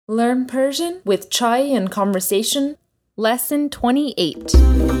Learn Persian with Chai and Conversation, Lesson 28.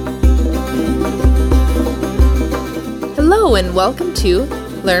 Hello and welcome to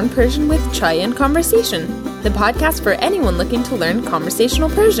Learn Persian with Chai and Conversation, the podcast for anyone looking to learn conversational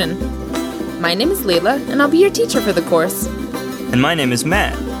Persian. My name is Layla and I'll be your teacher for the course. And my name is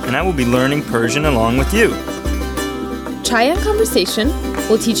Matt, and I will be learning Persian along with you. Chai and Conversation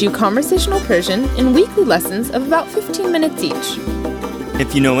will teach you conversational Persian in weekly lessons of about 15 minutes each.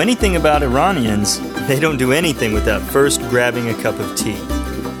 If you know anything about Iranians, they don't do anything without first grabbing a cup of tea,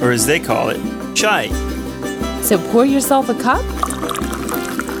 or as they call it, chai. So pour yourself a cup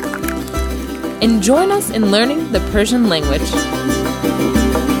and join us in learning the Persian language.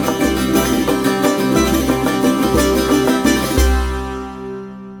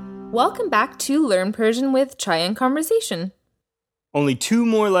 Welcome back to Learn Persian with Chai and Conversation. Only 2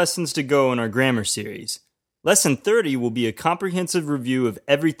 more lessons to go in our grammar series. Lesson 30 will be a comprehensive review of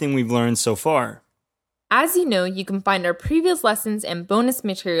everything we've learned so far. As you know, you can find our previous lessons and bonus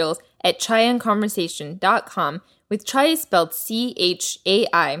materials at chaiandconversation.com, with chai spelled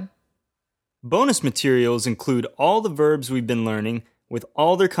C-H-A-I. Bonus materials include all the verbs we've been learning with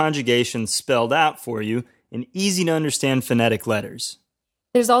all their conjugations spelled out for you in easy-to-understand phonetic letters.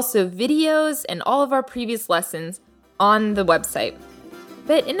 There's also videos and all of our previous lessons on the website.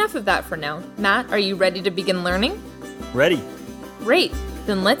 But enough of that for now. Matt, are you ready to begin learning? Ready. Great.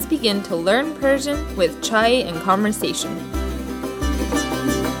 Then let's begin to learn Persian with Chai and Conversation.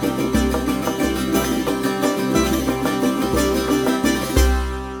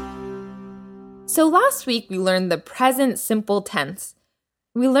 So last week we learned the present simple tense.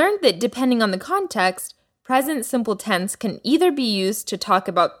 We learned that depending on the context, present simple tense can either be used to talk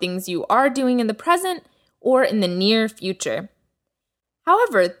about things you are doing in the present or in the near future.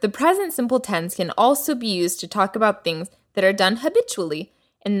 However, the present simple tense can also be used to talk about things that are done habitually,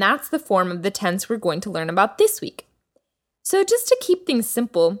 and that's the form of the tense we're going to learn about this week. So just to keep things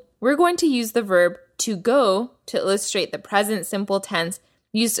simple, we're going to use the verb to go to illustrate the present simple tense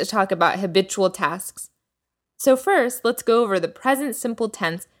used to talk about habitual tasks. So first, let's go over the present simple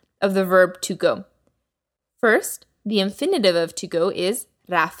tense of the verb to go. First, the infinitive of to go is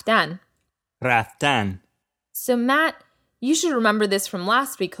raftan. Raftan. So Matt, you should remember this from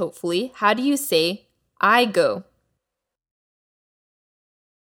last week, hopefully. How do you say, I go?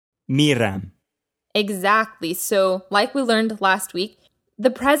 Miram. Exactly. So, like we learned last week, the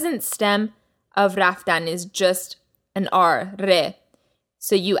present stem of raftan is just an R, re.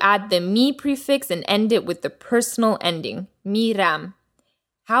 So you add the mi prefix and end it with the personal ending, miram.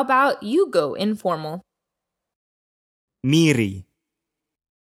 How about you go, informal? Miri.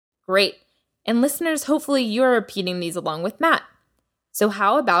 Great. And listeners, hopefully you're repeating these along with Matt. So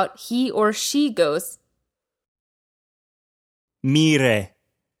how about he or she goes? Mire.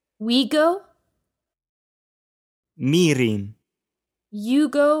 We go? Mirin. You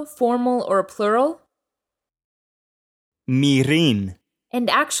go, formal or plural? Mirin.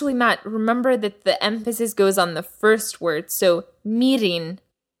 And actually, Matt, remember that the emphasis goes on the first word, so mirin.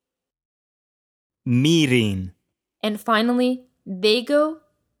 Mirin. And finally, they go?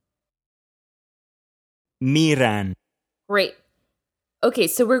 Miran. Great. Okay,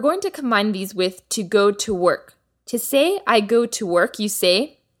 so we're going to combine these with to go to work. To say I go to work, you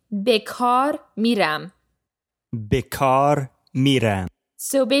say bekar miram. Bekar miram.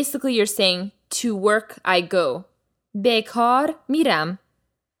 So basically you're saying to work I go. Bekar miram.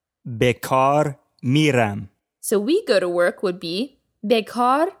 Bekar miram. So we go to work would be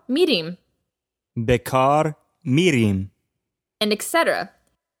bekar mirim. Bekar mirim. And etc.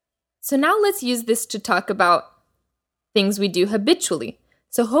 So now let's use this to talk about things we do habitually.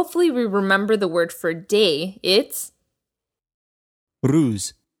 So hopefully we remember the word for day. It's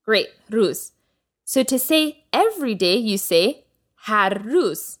Ruz. Great, ruz. So to say every day, you say har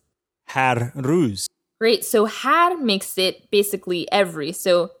ruz. Har ruz. Great, so har makes it basically every.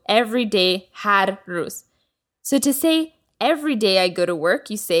 So every day, har ruz. So to say every day I go to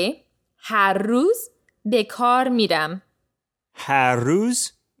work, you say har ruz bekar miram. Har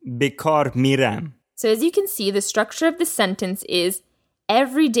ruz bekar miram. So as you can see, the structure of the sentence is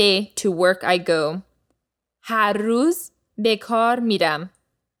every day to work I go. Har ruz bekar miram.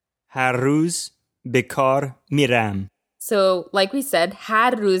 Har ruz bekar miram. So like we said,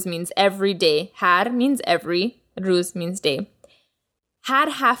 har ruz means every day. Har means every, ruz means day. Har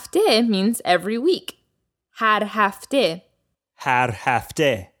hafte means every week. Har hafte. Har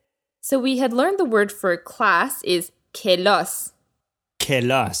hafte. So we had learned the word for class is kelas.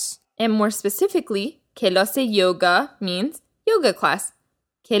 Kelas. And more specifically, kelase yoga means yoga class.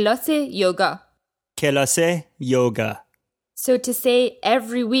 Kelase yoga. Kelase yoga. So to say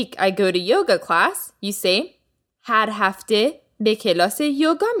every week I go to yoga class, you say هر هفته به کلاس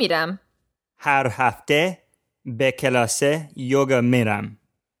یوگا میرم. هر هفته به کلاس یوگا میرم.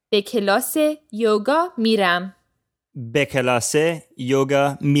 به کلاس یوگا میرم. به کلاس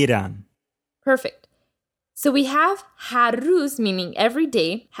یوگا میرم. Perfect. So we have هر روز meaning every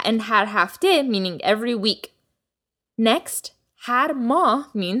day and هر هفته meaning every week. Next, هر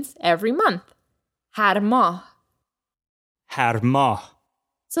ماه means every month. هر ماه. هر ماه.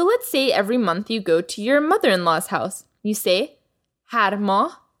 So let's say every month you go to your mother-in-law's house. You say هر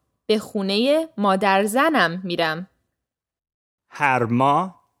ماه به خونه مادر زنم میرم. هر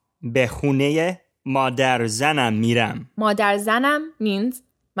ماه به خونه مادر زنم میرم. مادر زنم means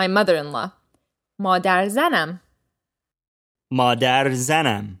my mother-in-law. مادر زنم. مادر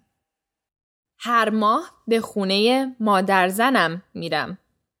زنم. هر ماه به خونه مادر زنم میرم.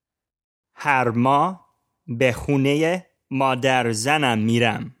 هر ماه به خونه مادر زنم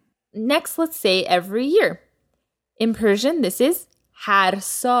میرم. Next, let's say every year. In Persian, this is هر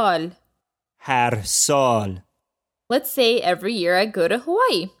سال. هر سال. Let's say every year I go to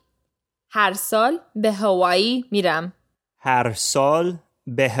Hawaii. هر سال به هوایی میرم. هر سال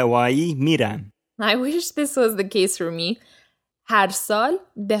به هوایی میرم. I wish this was the case for me. هر سال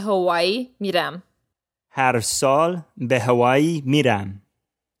به هوایی میرم. هر سال به هوایی میرم.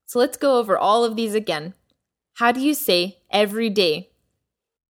 So let's go over all of these again. How do you say every day?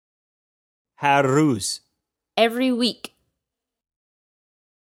 هر روز. Every week.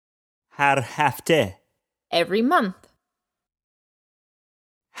 هر هفته. Every month.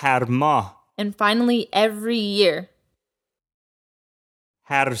 هر ماه. And finally, every year.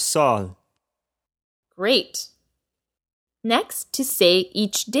 هر سال. Great. Next, to say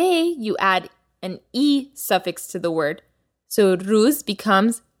each day, you add an E suffix to the word. So روز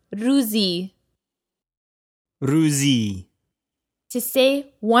becomes روزی. روزی. To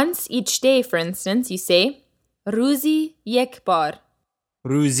say once each day, for instance, you say روزی یک بار.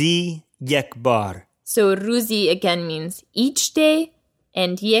 روزی یک بار. So روزی again means each day,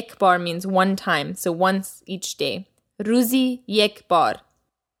 and یک بار means one time. So once each day. روزی یک بار.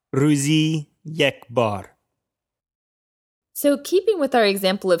 روزی یک بار. So keeping with our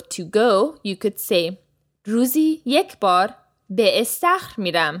example of to go, you could say روزی یک بار به استخر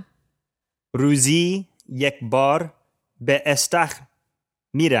میرم. روزی یک بار به استخر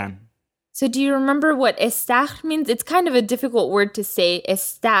میرم. So do you remember what استخر means? It's kind of a difficult word to say,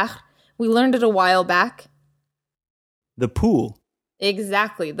 استخر. We learned it a while back. The pool.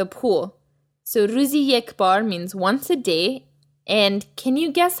 Exactly, the pool. So روزی یک بار means once a day. And can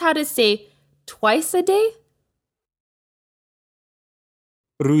you guess how to say twice a day?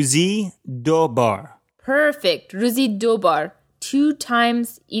 روزی دو بار. Perfect. روزی دو بار. 2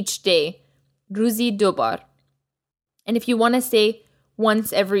 times each day. روزی دو بار. And if you want to say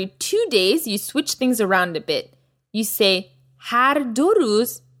once every 2 days, you switch things around a bit. You say هر دو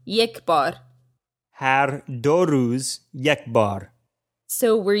روز یک بار. هر دو روز یک بار.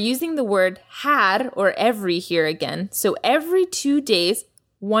 So we're using the word هر or every here again. So every 2 days,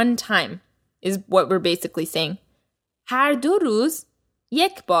 one time is what we're basically saying. هر دو روز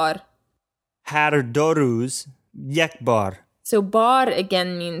یک بار. هر دو روز یک بار. So bar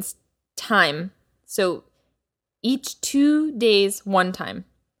again means time. So each 2 days, one time.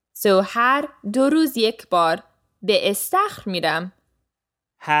 So هر دو روز یک بار به استخر میرم.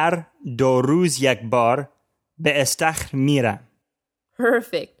 هر دو روز یک بار به استخر میرم.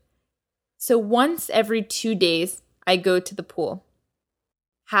 Perfect. So once every 2 days, I go to the pool.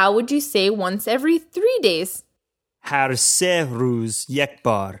 How would you say once every 3 days? هر سه روز یک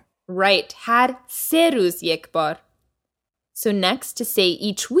بار. Right. هر سه روز یک بار. So next, to say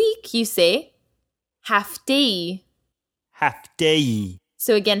each week, you say هفته‌ای. هفته‌ای.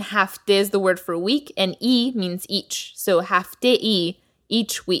 So again, هفته is the word for week, and e means each. So هفته‌ای,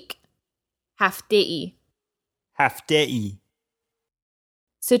 each week. هفته‌ای. هفته‌ای.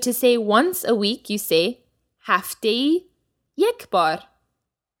 So to say once a week, you say هفته‌ای یک بار.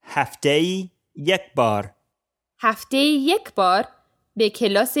 هفته‌ای یک بار. هفته‌ای یک بار به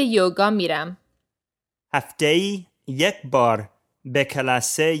کلاس یوگا میرم. هفته‌ای یک بار به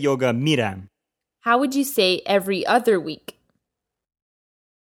کلاس یوگا میرم. How would you say every other week?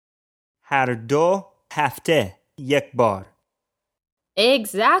 هر دو هفته یک بار.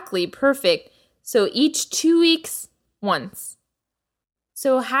 Exactly, perfect. So each 2 weeks, once.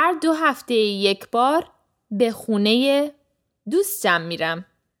 So هر دو هفته یک بار به خونه دوستم میرم.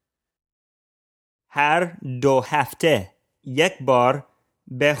 هر دو هفته یک بار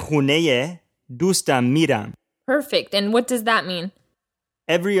به خونه دوستم میرم. Perfect. And what does that mean?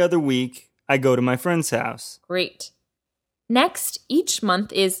 Every other week, I go to my friend's house. Great. Next, each month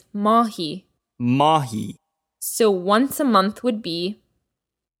is mahi. Mahi. So once a month would be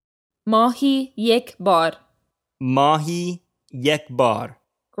mahi yek bar. Mahi yek bar.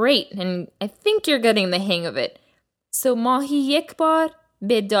 Great, and I think you're getting the hang of it. So mahi yek bar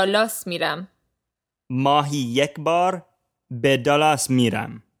be Dallas miram. Mahi yek bar be Dallas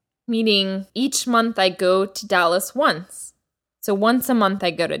miram. Meaning each month I go to Dallas once. So once a month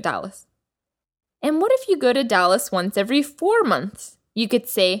I go to Dallas. And what if you go to Dallas once every 4 months? You could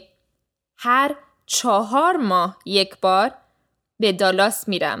say har 4 ماه یک بار به دالاس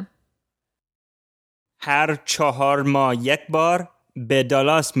میرم. هر 4 ماه یک بار به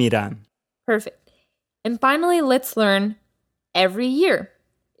دالاس میرم. Perfect. And finally, let's learn every year.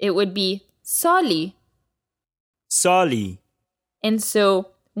 It would be سالی. سالی. And so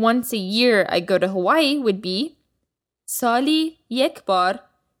once a year I go to Hawaii would be سالی یک بار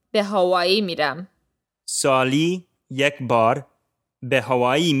به هوایی میرم. سالی یک بار به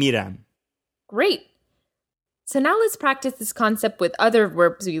هوایی میرم. Great. So now let's practice this concept with other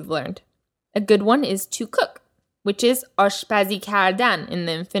verbs we've learned. A good one is to cook, which is آشپزی کردن in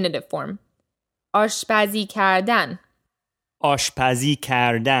the infinitive form. آشپزی کردن. آشپزی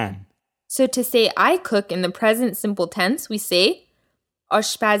کردن. So to say I cook in the present simple tense, we say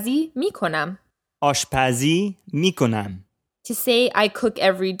آشپزی میکنم. آشپزی میکنم. To say I cook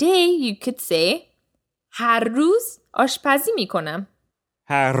every day, you could say هر روز آشپزی میکنم.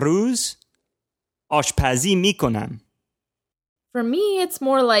 هر روز آشپزی میکنم. For me, it's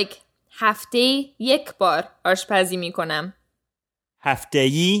more like هفته یک بار آشپزی میکنم.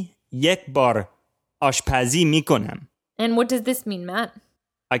 هفته‌ای یک بار آشپزی میکنم. And what does this mean, Matt?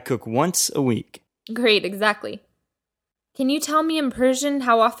 I cook once a week. Great, exactly. Can you tell me in Persian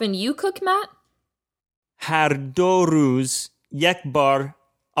how often you cook, Matt? هر 2 روز یک بار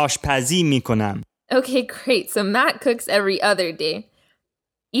آشپزی میکنم. Okay, great. So Matt cooks every other day.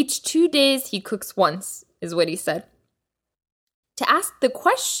 Each 2 days he cooks once, is what he said. To ask the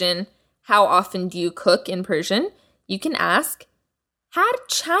question, how often do you cook in Persian, you can ask, هر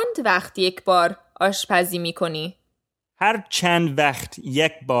چند وقت یک بار آشپزی میکنی? هر چند وقت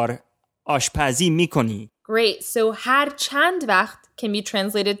یک بار آشپزی میکنی. Great. So هر چند وقت can be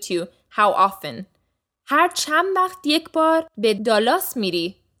translated to how often. هر چند وقت یک بار به دالاس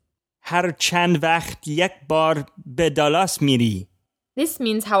میری؟ هر چند وقت یک بار به دالاس میری. This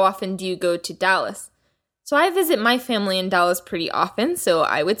means how often do you go to Dallas? So I visit my family in Dallas pretty often, so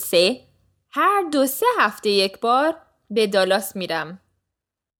I would say هر 2-3 هفته یک بار به دالاس میرم.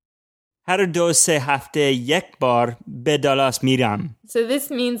 هر 2-3 هفته یک بار به دالاس میرم. So this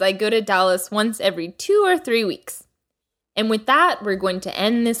means I go to Dallas once every 2 or 3 weeks. And with that, we're going to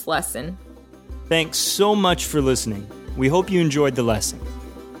end this lesson. Thanks so much for listening. We hope you enjoyed the lesson.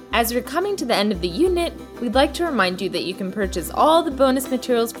 As we're coming to the end of the unit, we'd like to remind you that you can purchase all the bonus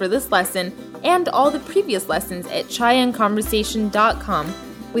materials for this lesson and all the previous lessons at chaiandconversation.com,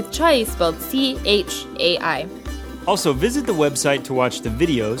 with chai spelled C-H-A-I. Also, visit the website to watch the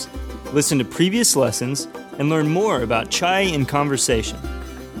videos, listen to previous lessons, and learn more about chai and conversation.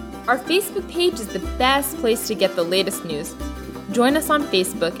 Our Facebook page is the best place to get the latest news. Join us on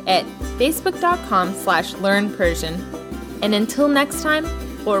Facebook at facebook.com/learnpersian. And until next time,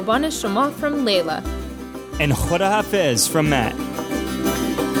 قربان شما from Layla. And Khoda Hafiz from Matt.